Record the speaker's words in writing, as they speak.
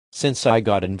Since I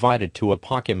got invited to a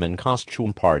Pokémon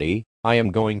costume party, I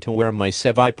am going to wear my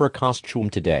Seviper costume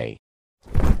today.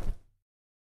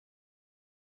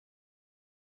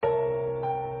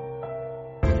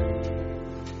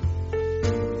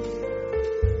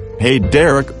 Hey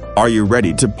Derek, are you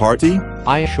ready to party?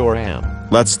 I sure am.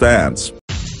 Let's dance.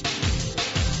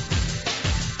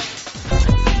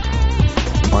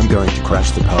 I'm going to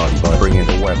crash the party by bringing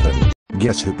a weapon.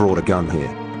 Guess who brought a gun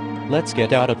here? Let's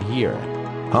get out of here.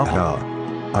 Haha.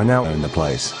 I now own the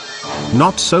place.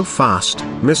 Not so fast,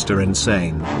 Mr.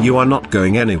 Insane. You are not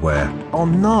going anywhere. Oh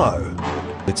no!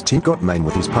 It's Tim Gottman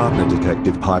with his partner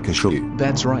Detective Pikachu.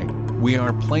 That's right. We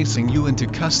are placing you into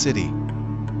custody.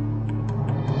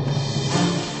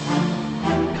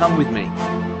 Come with me.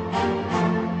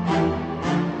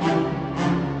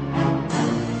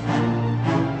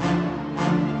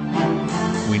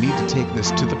 We need to take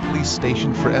this to the police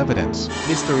station for evidence.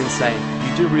 Mr. Insane,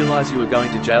 you do realize you are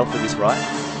going to jail for this, right?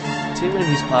 Tim and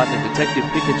his partner Detective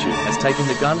Pikachu has taken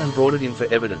the gun and brought it in for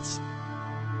evidence.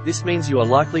 This means you are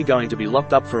likely going to be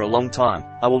locked up for a long time.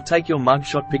 I will take your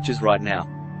mugshot pictures right now.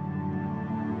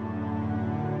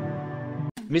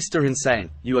 Mr. Insane,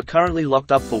 you are currently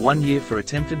locked up for 1 year for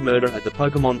attempted murder at the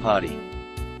Pokémon party.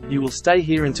 You will stay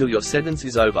here until your sentence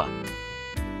is over.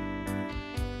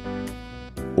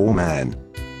 Oh man.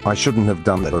 I shouldn't have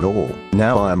done that at all.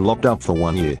 Now I am locked up for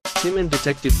 1 year. Tim and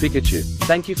Detective Pikachu,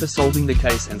 thank you for solving the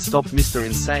case and stopped Mr.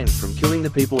 Insane from killing the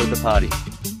people at the party.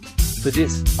 For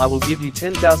this, I will give you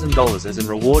 $10,000 as a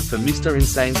reward for Mr.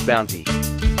 Insane's bounty.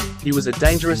 He was a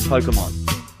dangerous Pokémon.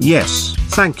 Yes,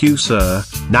 thank you sir.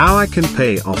 Now I can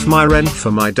pay off my rent for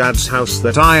my dad's house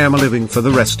that I am living for the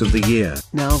rest of the year.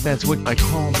 Now that's what I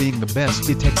call being the best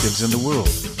detectives in the world.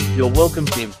 You're welcome,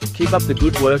 Tim. Keep up the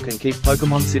good work and keep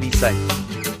Pokémon City safe.